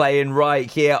Stay playing right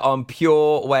here on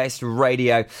Pure West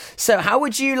Radio. So how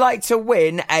would you like to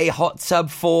win a hot tub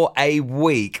for a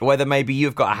week? Whether maybe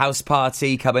you've got a house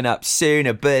party coming up soon,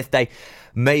 a birthday,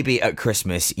 maybe at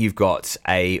Christmas you've got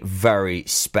a very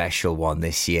special one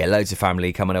this year. Loads of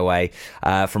family coming away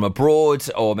from abroad,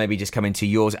 or maybe just coming to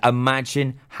yours.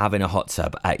 Imagine having a hot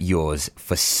tub at yours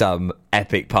for some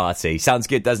epic party. Sounds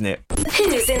good, doesn't it?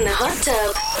 Who's in the hot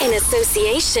tub? In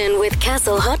association with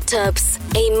Castle Hot Tubs,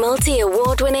 a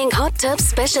multi-award-winning hot tub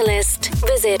specialist.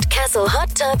 Visit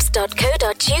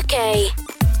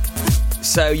castlehottubs.co.uk.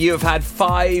 So you have had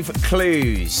 5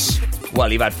 clues. Well,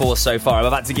 you've had 4 so far. I'm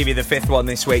about to give you the 5th one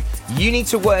this week. You need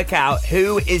to work out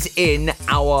who is in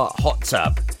our hot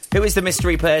tub. Who is the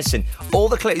mystery person? All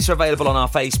the clues are available on our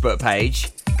Facebook page,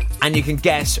 and you can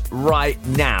guess right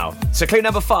now. So clue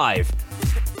number 5.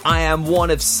 I am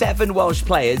one of 7 Welsh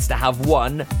players to have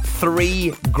won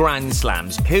 3 Grand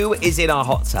Slams. Who is in our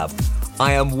hot tub?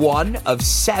 I am one of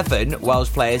 7 Welsh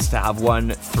players to have won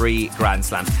 3 Grand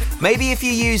Slams. Maybe if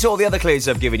you use all the other clues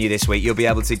I've given you this week, you'll be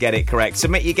able to get it correct.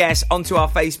 Submit your guess onto our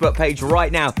Facebook page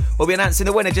right now. We'll be announcing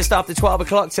the winner just after 12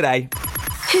 o'clock today.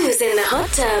 Who's in the hot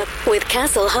tub with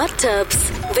Castle Hot Tubs?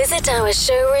 Visit our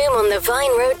showroom on the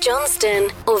Vine Road, Johnston,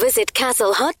 or visit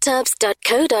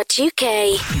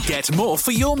castlehottubs.co.uk. Get more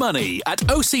for your money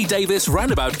at OC Davis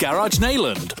Roundabout Garage,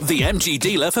 Neyland, the MG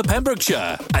dealer for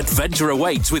Pembrokeshire. Adventure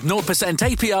awaits with 0%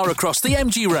 APR across the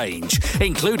MG range,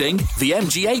 including the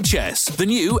MG HS, the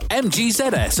new MG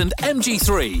ZS and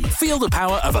MG3. Feel the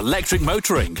power of electric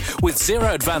motoring with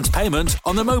 0 advance payment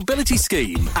on the mobility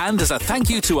scheme. And as a thank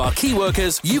you to our key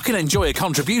workers, you can enjoy a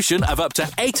contribution of up to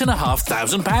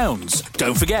 £8,500.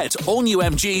 Don't forget, all new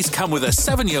MGs come with a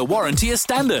 7-year warranty as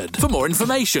standard. For more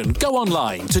information, go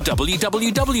online to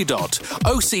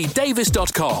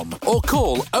www.ocdavis.com or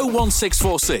call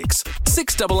 01646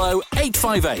 600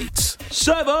 858.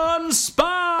 7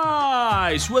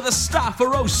 Spice, where the staff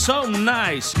are oh so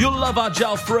nice. You'll love our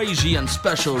jalfrezi and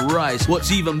special rice.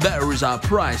 What's even better is our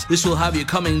price. This will have you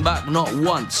coming back not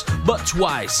once, but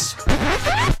twice.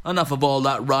 Enough of all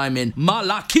that rhyming.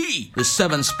 Malaki! The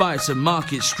 7 Spice of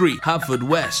Market Street,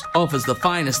 Haverfordwest, offers the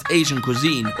finest Asian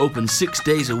cuisine, open 6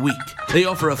 days a week. They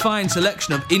offer a fine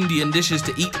selection of Indian dishes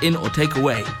to eat in or take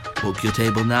away. Book your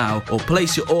table now or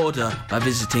place your order by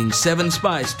visiting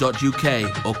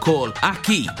 7spice.uk or call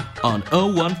Aki on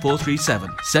 01437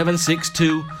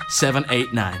 762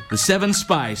 789. The 7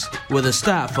 Spice, where the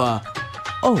staff are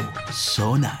oh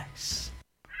so nice.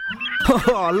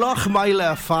 Oh,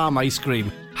 Lochmeyler Farm Ice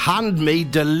Cream.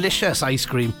 Handmade delicious ice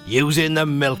cream using the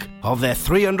milk of their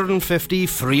 350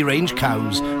 free-range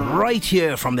cows right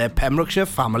here from their Pembrokeshire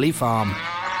family farm.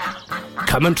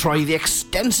 Come and try the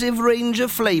extensive range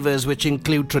of flavours which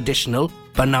include traditional,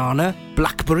 banana,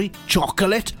 blackberry,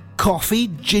 chocolate, coffee,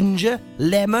 ginger,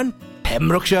 lemon,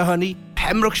 Pembrokeshire honey,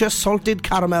 Pembrokeshire salted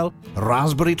caramel,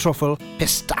 raspberry truffle,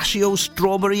 pistachio,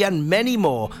 strawberry and many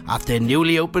more at their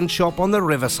newly opened shop on the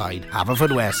Riverside,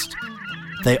 Haverfordwest.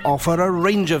 They offer a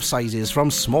range of sizes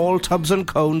from small tubs and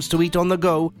cones to eat on the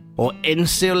go or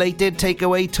insulated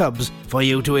takeaway tubs for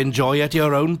you to enjoy at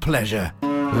your own pleasure.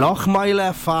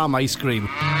 Lochmeyler Farm Ice Cream.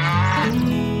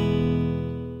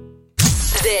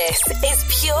 This is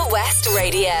Pure West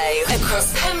Radio.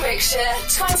 Across Pembrokeshire,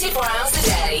 24 hours a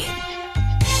day.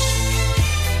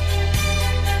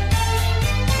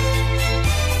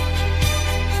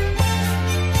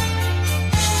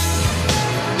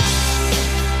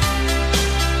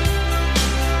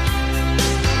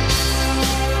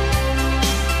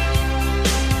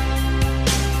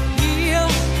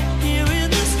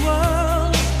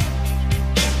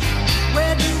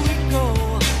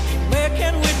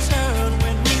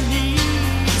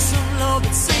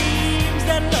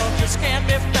 Can't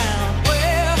be found.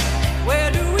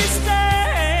 Where do we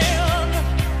stand?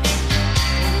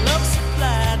 When love's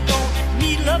supplied, don't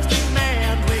need love's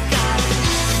demand. We got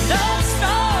enough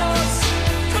stars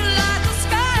to light the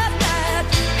sky at night,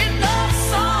 enough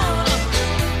sun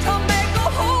to make the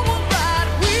whole world bright.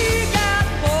 We got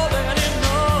more than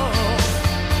enough,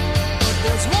 but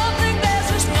there's one thing that's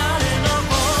just not enough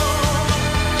of.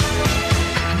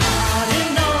 Not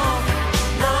enough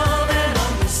love and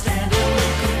understanding.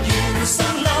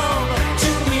 Some love to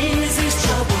ease these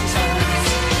troubled times.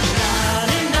 Not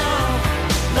enough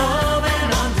love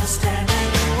and understanding.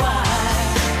 Why?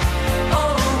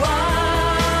 Oh, why?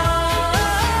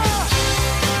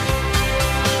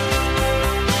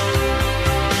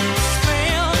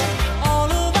 Spend all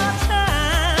of our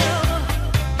time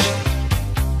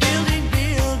building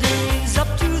buildings up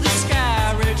to the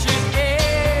sky, reaching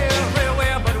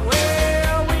everywhere, but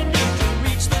where we need to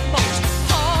reach the most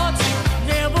hearts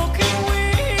never can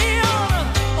win.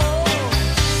 Oh,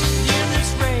 in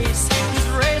this race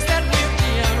that we're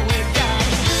in, we've got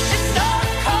enough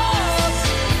cars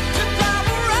to drive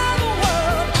around the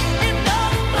world,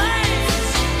 enough planes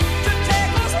to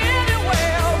take us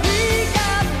anywhere. We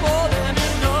got more than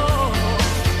enough,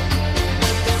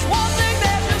 but there's one thing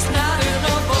that's just not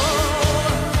enough of.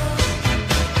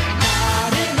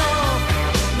 Not enough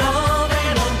love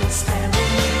and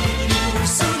understanding.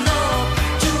 Use some love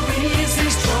to ease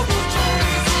these troubled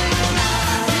times.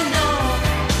 Not enough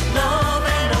love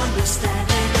and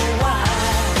understanding. Why?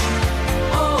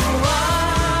 Oh, why?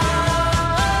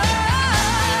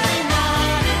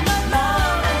 Not enough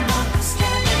love and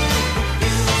understanding.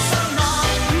 Use some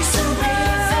love to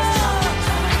ease these troubled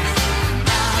times.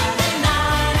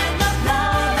 Not enough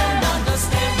love and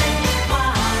understanding.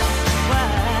 Why?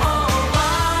 Oh, why?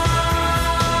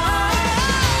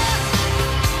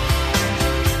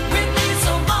 We need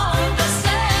some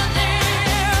understanding.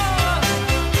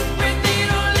 We need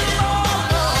a little more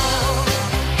love.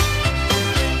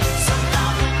 Some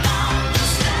love and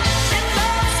understanding.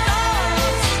 Enough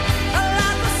stars to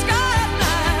light the sky at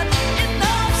night.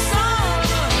 Enough sun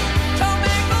to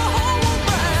make the whole world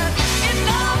bright.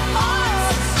 Enough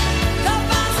hearts to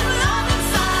find some love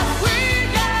inside. We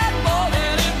got more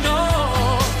than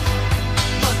enough,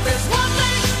 but there's one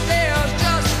thing there's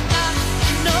just not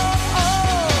enough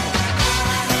of.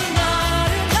 Not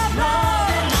enough love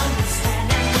and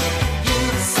understanding.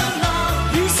 Use some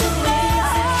love, use some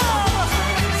love.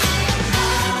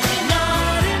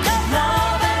 Not enough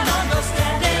love and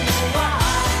understanding. Why?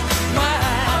 We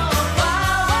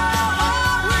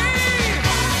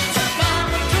to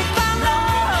find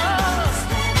love,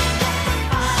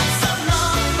 find some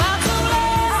love, find some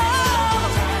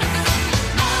love.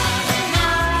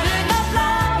 Not enough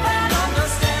love and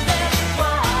understanding.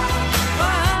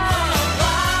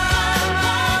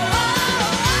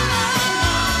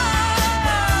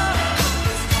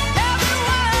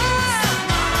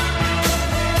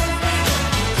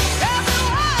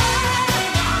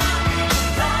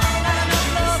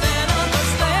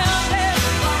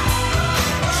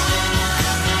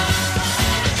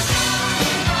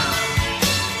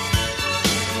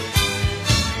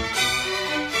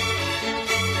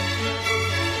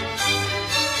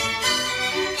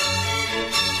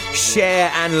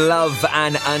 Share and love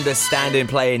and understanding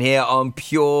playing here on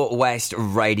Pure West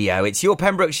Radio. It's your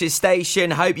Pembrokeshire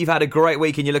station. Hope you've had a great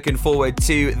week and you're looking forward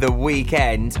to the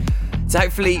weekend. So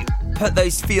hopefully put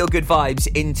those feel-good vibes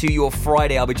into your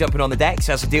Friday. I'll be jumping on the decks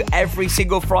as I do every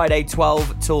single Friday,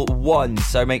 12 till 1.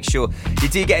 So make sure you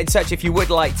do get in touch if you would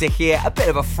like to hear a bit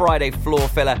of a Friday floor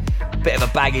filler, a bit of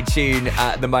a banging tune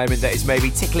at the moment that is maybe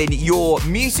tickling your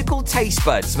musical taste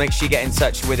buds. Make sure you get in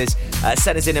touch with us.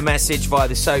 Send us in a message via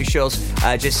the socials.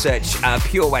 Just search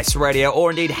Pure West Radio, or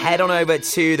indeed head on over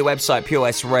to the website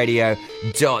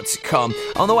purewestradio.com.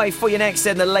 On the way for you next,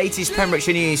 then the latest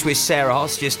Pembrokeshire news with Sarah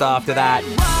Hoss. Just after that,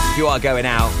 if you are going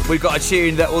out, we've got a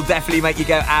tune that will definitely make you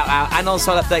go out, and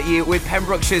also I'll update you with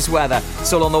Pembrokeshire's weather.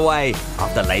 It's all on the way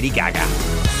after Lady Gaga.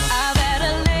 I've had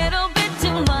a little bit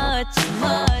too much.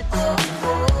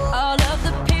 All of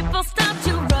the people stop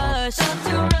to rush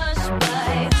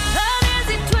by.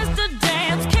 Uneasy twist of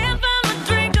dance, can't find a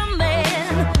drink of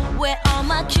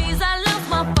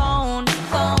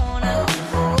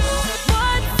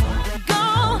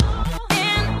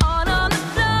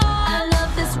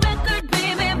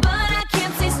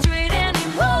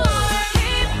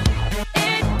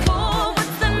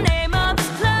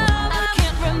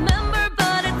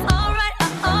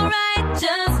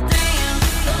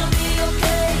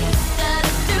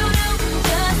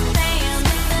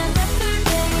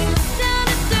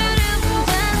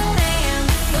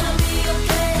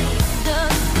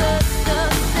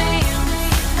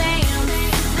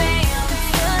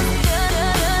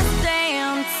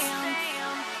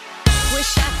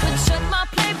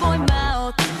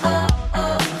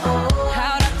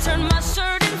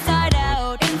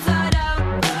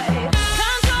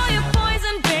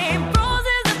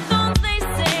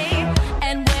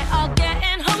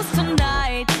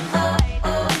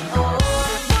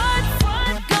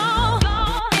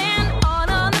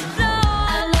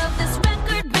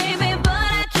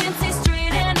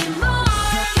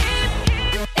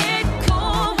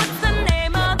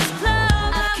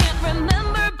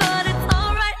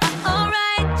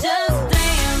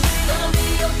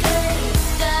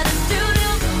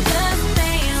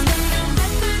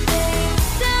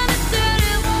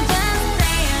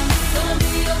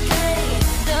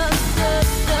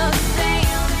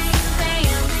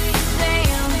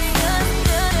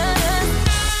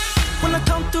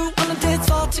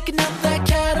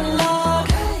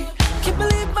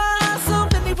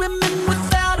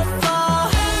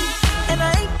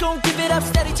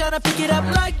tryna pick it up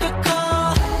like a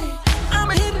call. I'm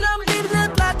leaving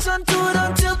it, latch onto it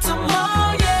until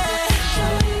tomorrow, yeah.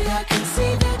 Shawty, I can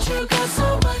see that you got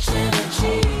so much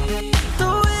energy. The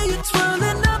way you're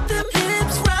twirling up them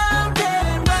hips round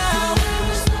and round.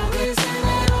 There's no reason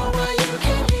at all why you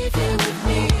can't leave here with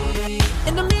me.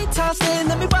 In the meantime, stay,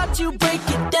 let me watch you break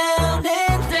it down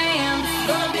and dance.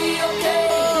 Gonna be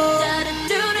okay.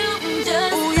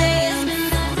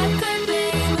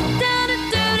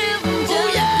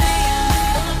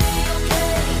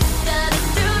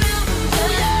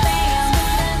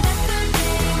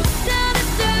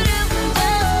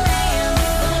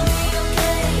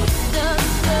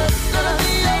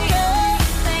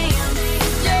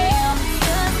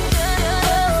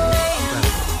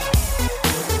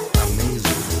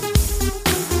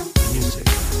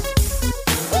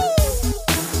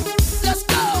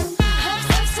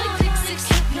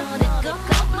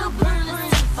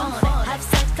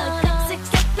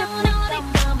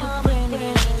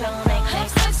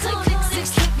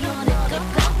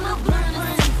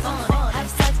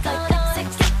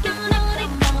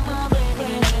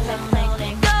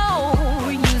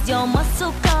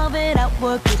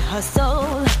 Work it,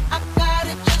 hustle. I got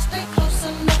it, just stay close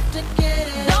enough to get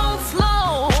it. Don't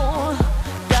slow.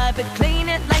 Dive it, clean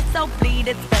it, lights out, bleed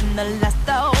it, spend the last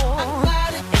though.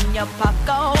 In your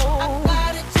pocket.